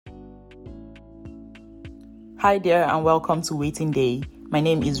Hi there and welcome to Waiting Day. My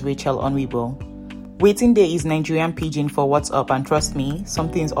name is Rachel Onwibo. Waiting Day is Nigerian pidgin for what's up, and trust me,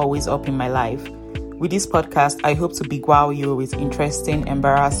 something's always up in my life. With this podcast, I hope to beguile you with interesting,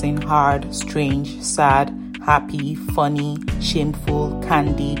 embarrassing, hard, strange, sad, happy, funny, shameful,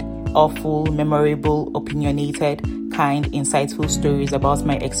 candid, awful, memorable, opinionated, kind, insightful stories about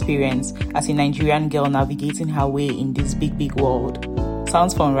my experience as a Nigerian girl navigating her way in this big world.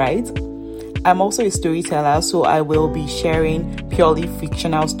 Sounds fun, right? I'm also a storyteller, so I will be sharing purely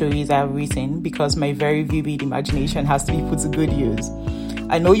fictional stories I've written because my very vivid imagination has to be put to good use.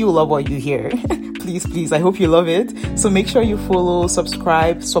 I know you love what you hear. Please, I hope you love it. So make sure you follow,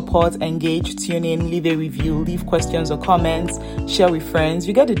 subscribe, support, engage, tune in, leave a review, leave questions or comments, share with friends.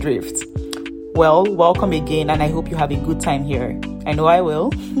 You get the drift. Well, welcome again, and I hope you have a good time here. I know I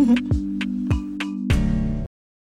will.